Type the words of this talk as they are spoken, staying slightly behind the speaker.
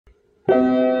You're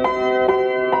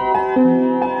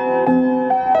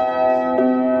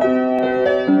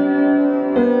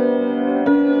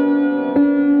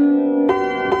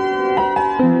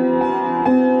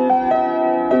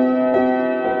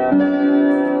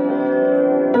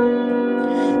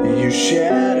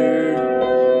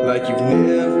shattered like you've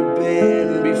never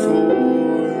been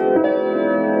before.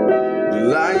 The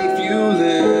life you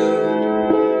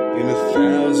lived in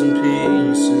 1,000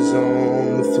 pieces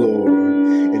on the floor.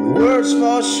 And words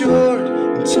fall short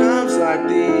in times like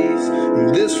these,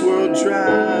 and this world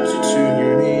drives you to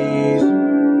your knees.